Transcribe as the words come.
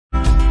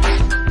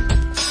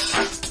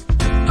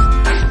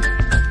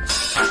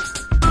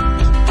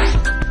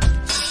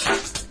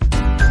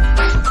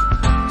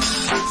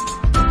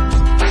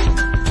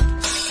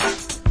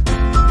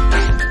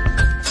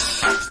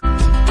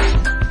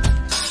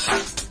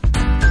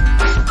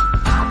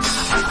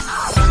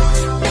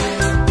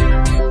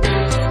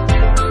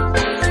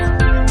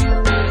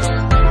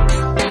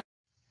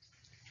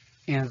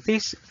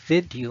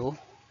video,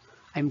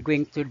 I'm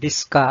going to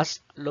discuss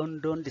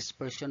London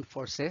dispersion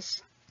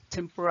forces,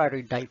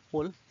 temporary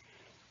dipole,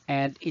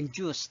 and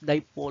induced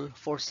dipole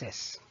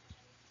forces.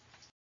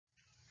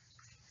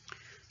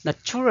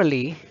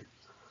 Naturally,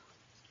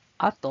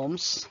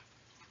 atoms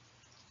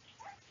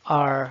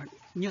are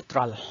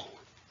neutral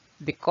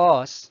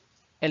because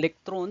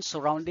electrons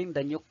surrounding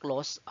the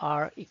nucleus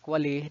are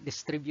equally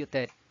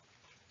distributed.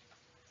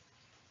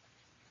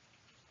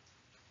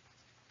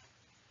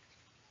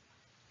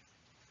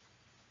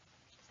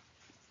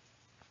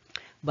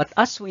 But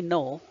as we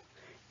know,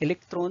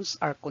 electrons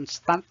are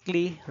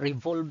constantly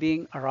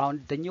revolving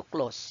around the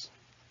nucleus.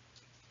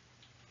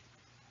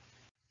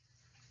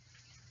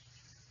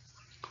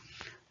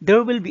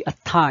 There will be a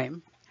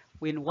time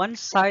when one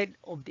side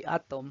of the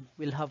atom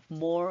will have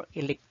more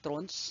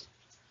electrons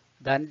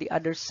than the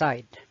other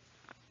side.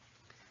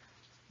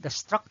 The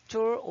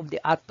structure of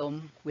the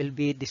atom will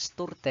be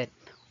distorted.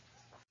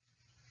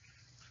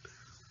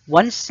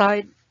 One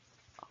side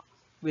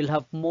will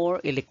have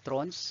more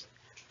electrons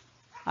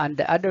and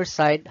the other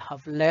side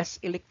have less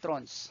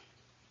electrons.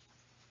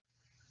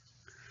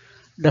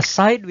 The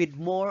side with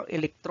more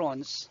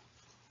electrons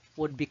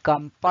would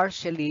become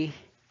partially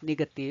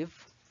negative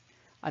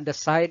and the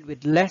side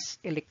with less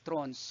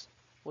electrons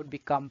would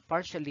become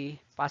partially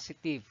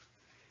positive.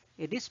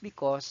 It is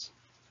because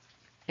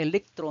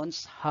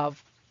electrons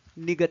have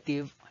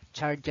negative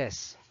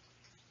charges.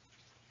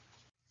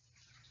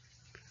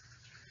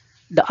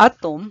 The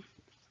atom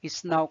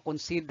is now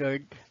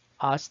considered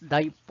as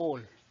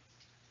dipole.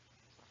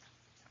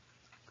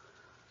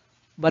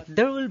 But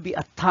there will be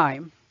a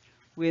time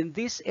when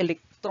these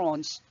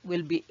electrons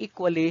will be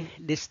equally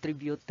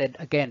distributed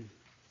again.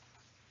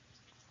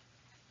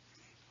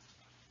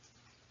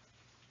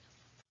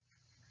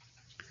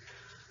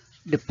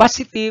 The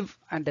positive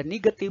and the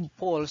negative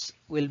poles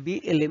will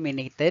be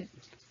eliminated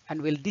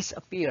and will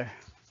disappear.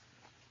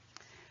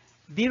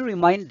 Be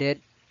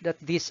reminded that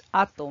this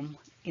atom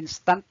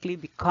instantly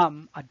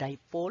become a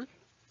dipole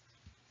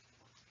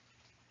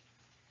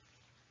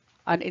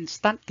and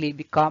instantly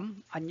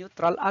become a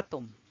neutral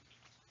atom.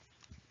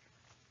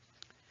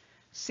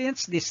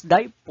 Since this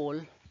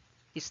dipole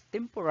is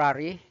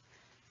temporary,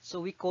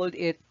 so we called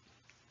it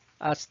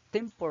as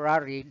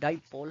temporary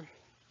dipole.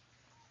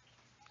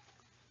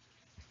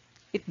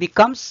 It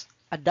becomes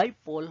a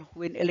dipole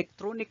when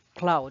electronic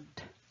cloud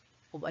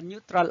of a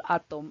neutral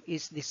atom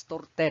is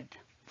distorted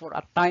for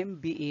a time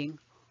being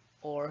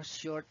or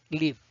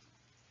short-lived.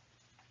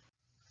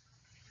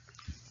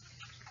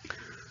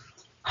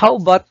 How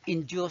about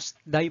induced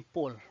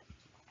dipole?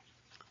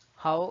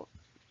 How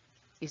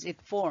is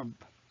it formed?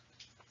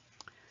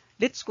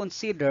 Let's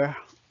consider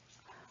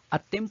a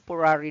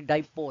temporary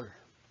dipole.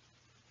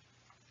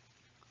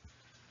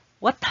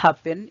 What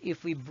happens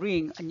if we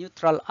bring a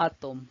neutral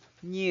atom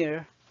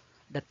near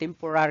the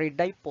temporary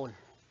dipole?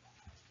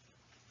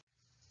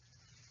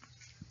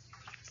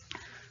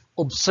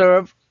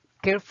 Observe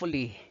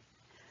carefully.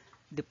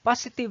 The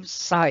positive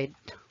side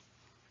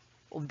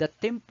of the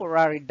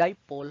temporary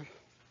dipole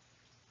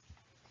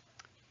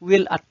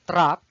will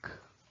attract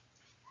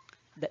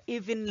the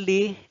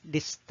evenly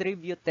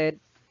distributed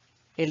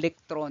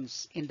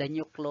electrons in the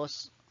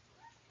nucleus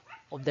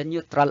of the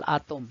neutral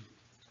atom.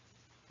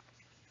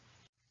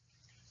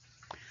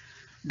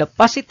 The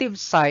positive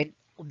side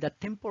of the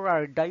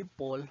temporary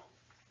dipole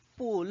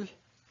pull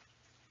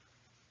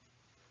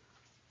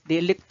the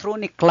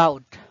electronic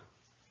cloud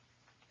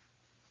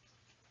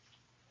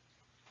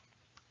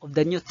of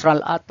the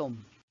neutral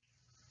atom.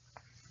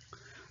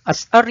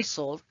 As a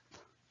result,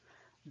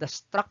 the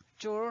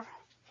structure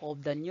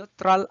of the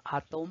neutral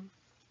atom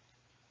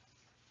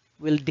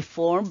will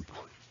deform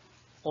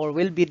or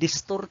will be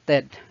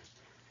distorted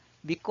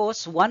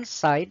because one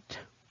side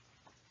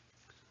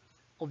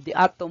of the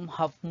atom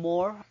have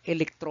more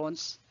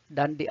electrons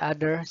than the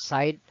other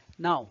side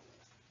now.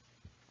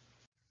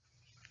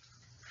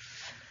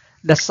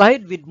 The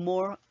side with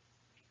more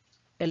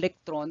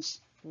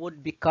electrons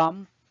would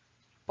become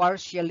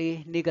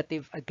partially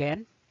negative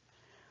again,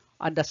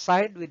 and the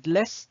side with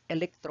less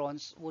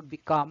electrons would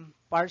become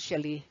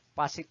partially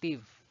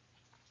positive.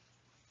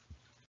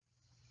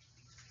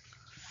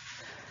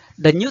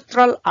 The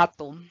neutral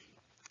atom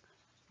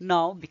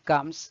now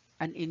becomes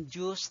an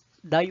induced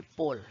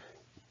dipole.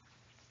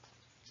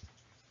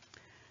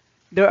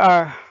 There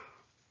are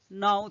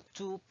now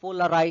two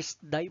polarized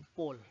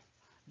dipoles,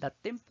 the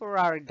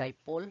temporary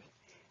dipole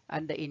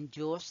and the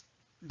induced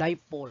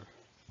dipole.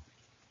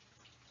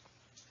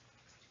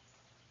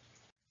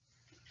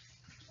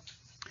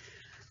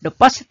 The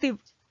positive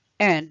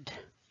end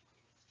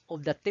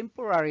of the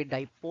temporary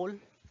dipole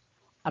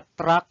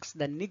attracts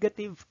the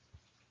negative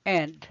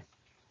end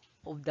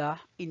of the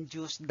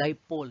induced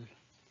dipole.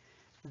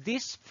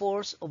 This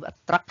force of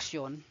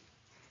attraction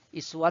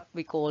is what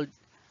we call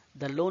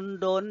the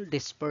London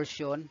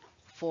dispersion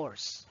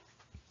force.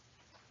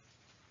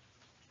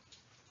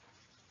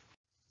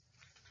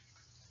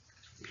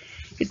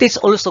 It is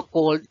also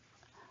called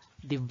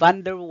the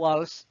van der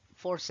Waals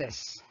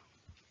forces.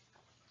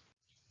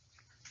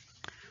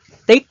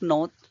 Take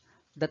note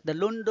that the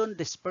London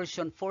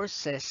dispersion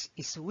forces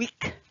is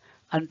weak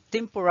and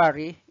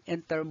temporary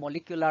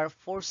intermolecular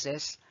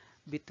forces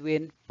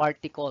between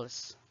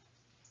particles.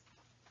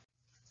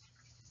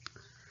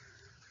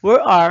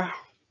 Where are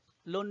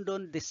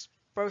London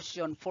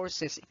dispersion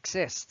forces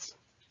exist?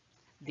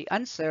 The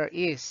answer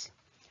is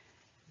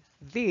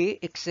they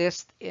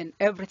exist in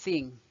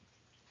everything,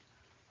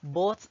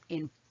 both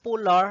in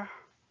polar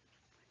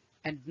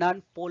and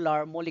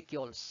non-polar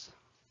molecules.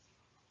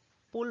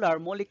 Polar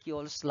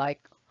molecules like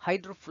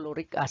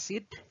hydrofluoric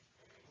acid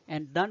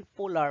and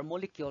non-polar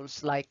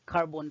molecules like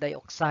carbon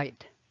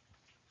dioxide.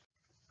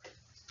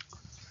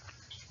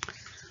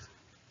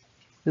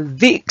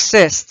 They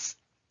exist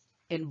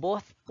in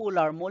both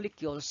polar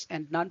molecules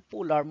and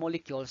non-polar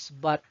molecules,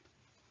 but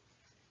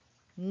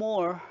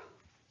more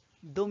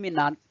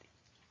dominant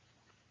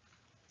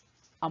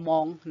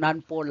among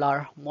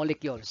non-polar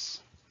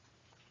molecules.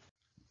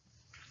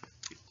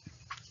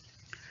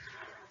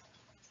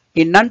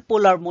 In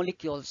non-polar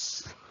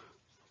molecules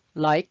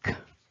like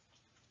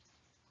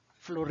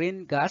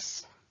fluorine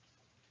gas,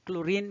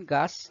 chlorine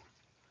gas,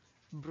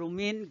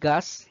 bromine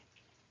gas,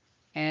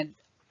 and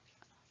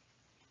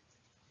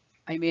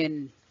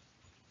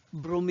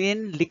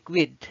bromine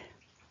liquid.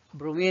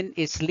 Bromine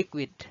is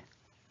liquid.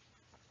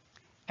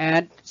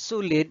 And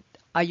solid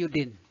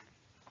iodine.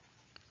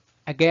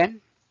 Again,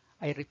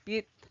 I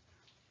repeat,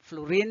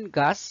 fluorine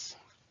gas,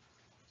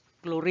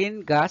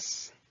 chlorine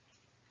gas,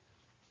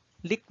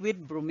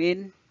 liquid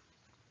bromine,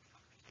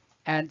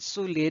 and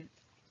solid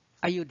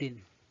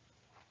iodine.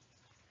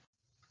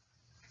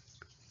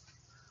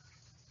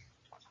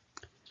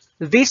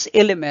 These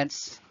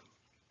elements,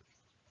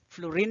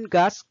 fluorine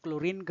gas,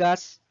 chlorine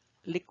gas,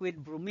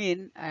 liquid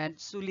bromine, and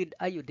solid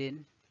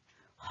iodine,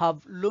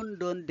 have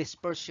London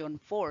dispersion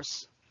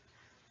force,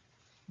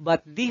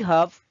 but they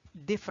have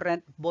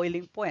different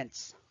boiling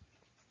points.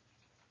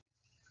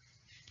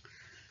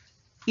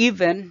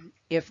 Even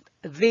if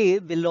they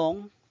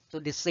belong to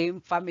the same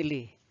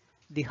family,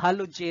 the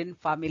halogen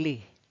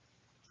family.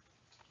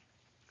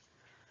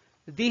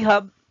 They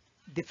have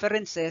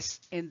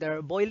differences in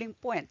their boiling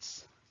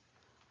points.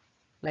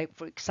 Like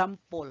for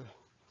example,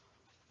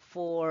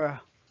 for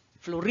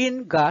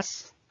fluorine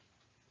gas,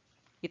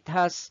 it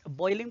has a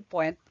boiling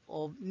point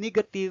of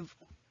negative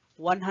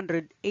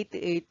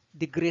 188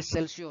 degrees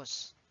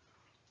Celsius.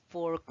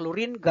 For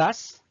chlorine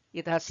gas,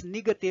 it has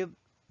negative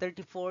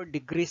 34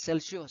 degrees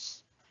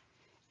Celsius.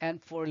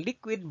 And for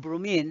liquid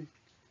bromine,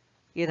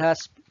 it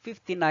has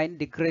 59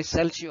 degrees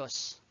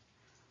Celsius.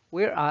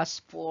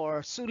 Whereas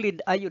for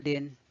solid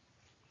iodine,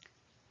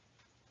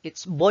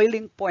 its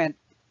boiling point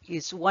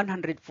is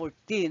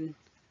 114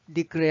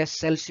 degrees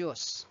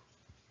Celsius.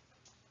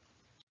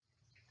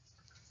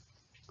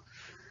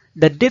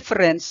 The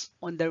difference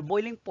on their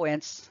boiling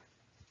points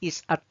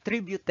is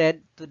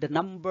attributed to the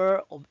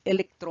number of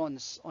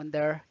electrons on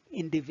their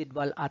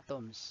individual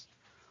atoms.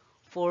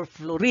 For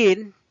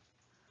fluorine,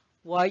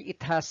 why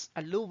it has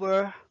a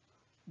lower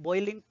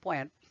boiling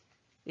point,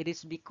 it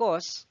is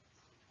because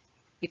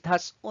it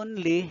has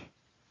only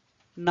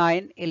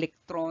 9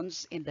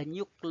 electrons in the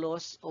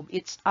nucleus of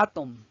its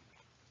atom.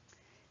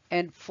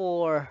 And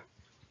for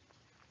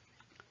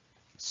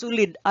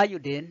solid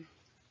iodine,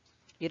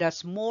 it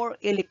has more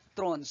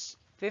electrons,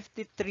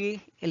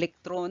 53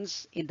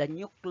 electrons in the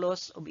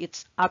nucleus of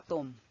its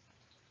atom.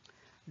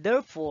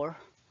 Therefore,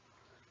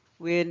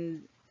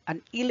 when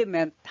an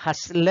element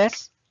has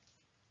less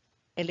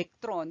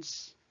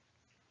electrons,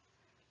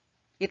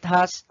 it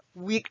has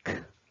weak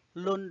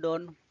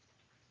London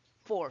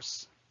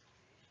force.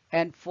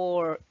 And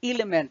for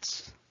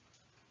elements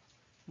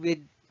with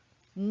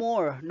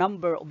more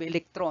number of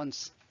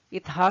electrons,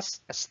 it has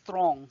a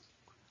strong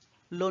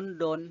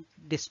London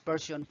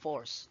dispersion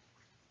force.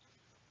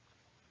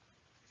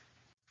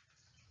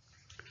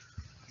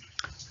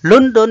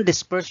 London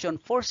dispersion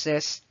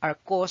forces are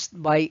caused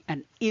by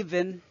an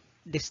even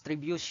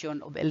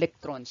distribution of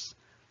electrons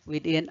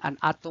within an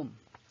atom.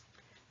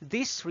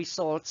 This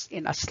results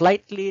in a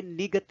slightly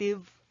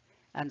negative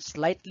and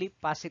slightly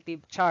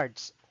positive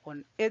charge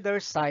on either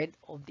side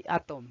of the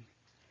atom.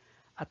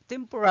 A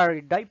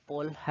temporary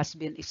dipole has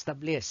been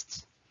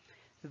established.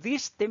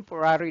 This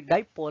temporary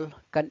dipole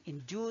can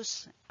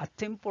induce a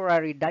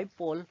temporary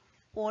dipole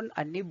on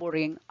a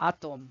neighboring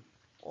atom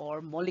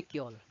or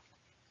molecule.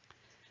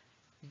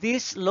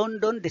 These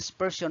London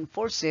dispersion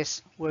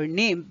forces were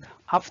named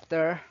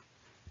after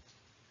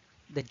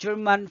the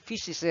German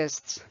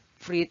physicist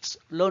Fritz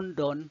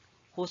London,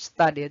 who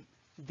studied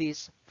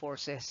these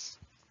forces.